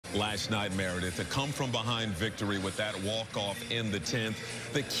last night, Meredith, to come from behind victory with that walk-off in the 10th.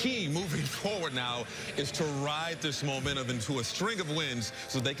 The key moving forward now is to ride this momentum into a string of wins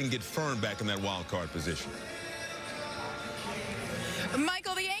so they can get firm back in that wild card position.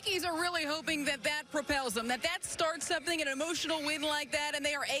 Michael, the Yankees are really hoping that propels them, that starts something, an emotional win like that, and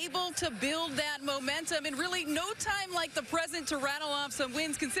they are able to build that momentum in really no time like the present to rattle off some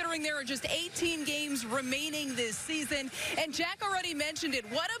wins, considering there are just 18 games remaining this season. And Jack already mentioned it.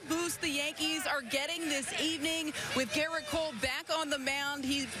 What a boost the Yankees are getting this evening with Gerrit Cole back on the mound.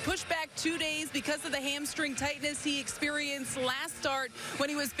 He pushed back 2 days because of the hamstring tightness he experienced last start when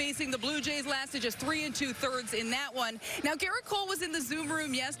he was facing the Blue Jays. Lasted just 3 2/3 in that one. Now, Gerrit Cole was in the Zoom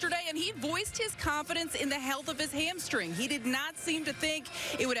room yesterday, and he voiced his confidence in the health of his hamstring. He did not seem to think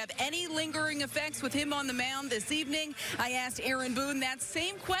it would have any lingering effects with him on the mound this evening. I asked Aaron Boone that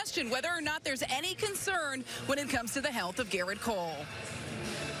same question, whether or not there's any concern when it comes to the health of Gerrit Cole.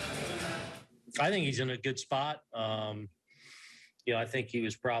 I think he's in a good spot. I think he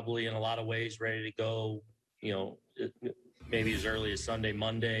was probably in a lot of ways ready to go, maybe as early as Sunday,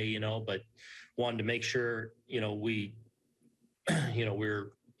 Monday, but wanted to make sure,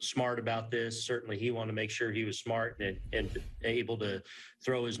 we're smart about this. Certainly he wanted to make sure he was smart and able to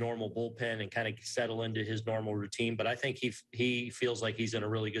throw his normal bullpen and kind of settle into his normal routine. But I think he feels like he's in a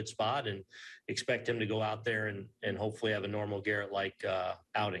really good spot, and expect him to go out there and hopefully have a normal Gerrit-like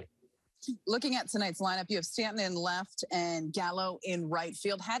outing. Looking at tonight's lineup, you have Stanton in left and Gallo in right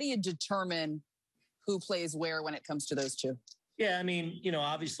field. How do you determine who plays where when it comes to those two? Yeah, I mean,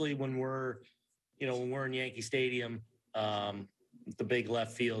 obviously when we're in Yankee Stadium, the big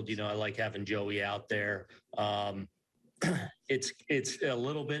left field, I like having Joey out there. It's a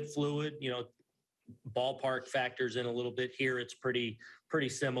little bit fluid, ballpark factors in a little bit. Here it's pretty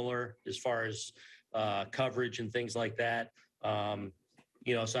similar as far as coverage and things like that.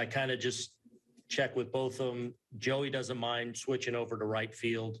 So I kind of just check with both of them. Joey doesn't mind switching over to right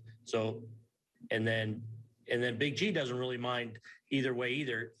field. So, and then Big G doesn't really mind either way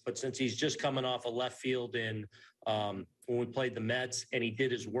either. But since he's just coming off a left field when we played the Mets, and he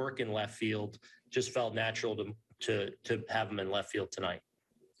did his work in left field, just felt natural to have him in left field tonight.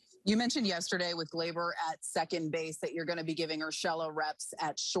 You mentioned yesterday with Glaber at second base that you're going to be giving Urshela reps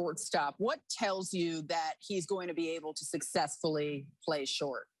at shortstop. What tells you that he's going to be able to successfully play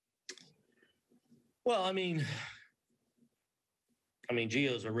short? Well, I mean,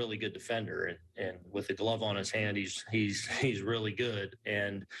 Gio's a really good defender, and with the glove on his hand, he's really good.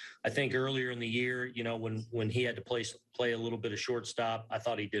 And I think earlier in the year, when he had to play a little bit of shortstop, I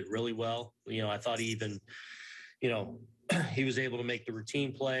thought he did really well. I thought he even, he was able to make the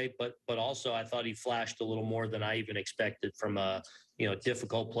routine play, but also I thought he flashed a little more than I even expected from a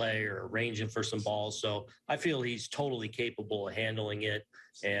difficult play or ranging for some balls. So I feel he's totally capable of handling it,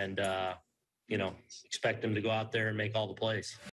 and expect him to go out there and make all the plays.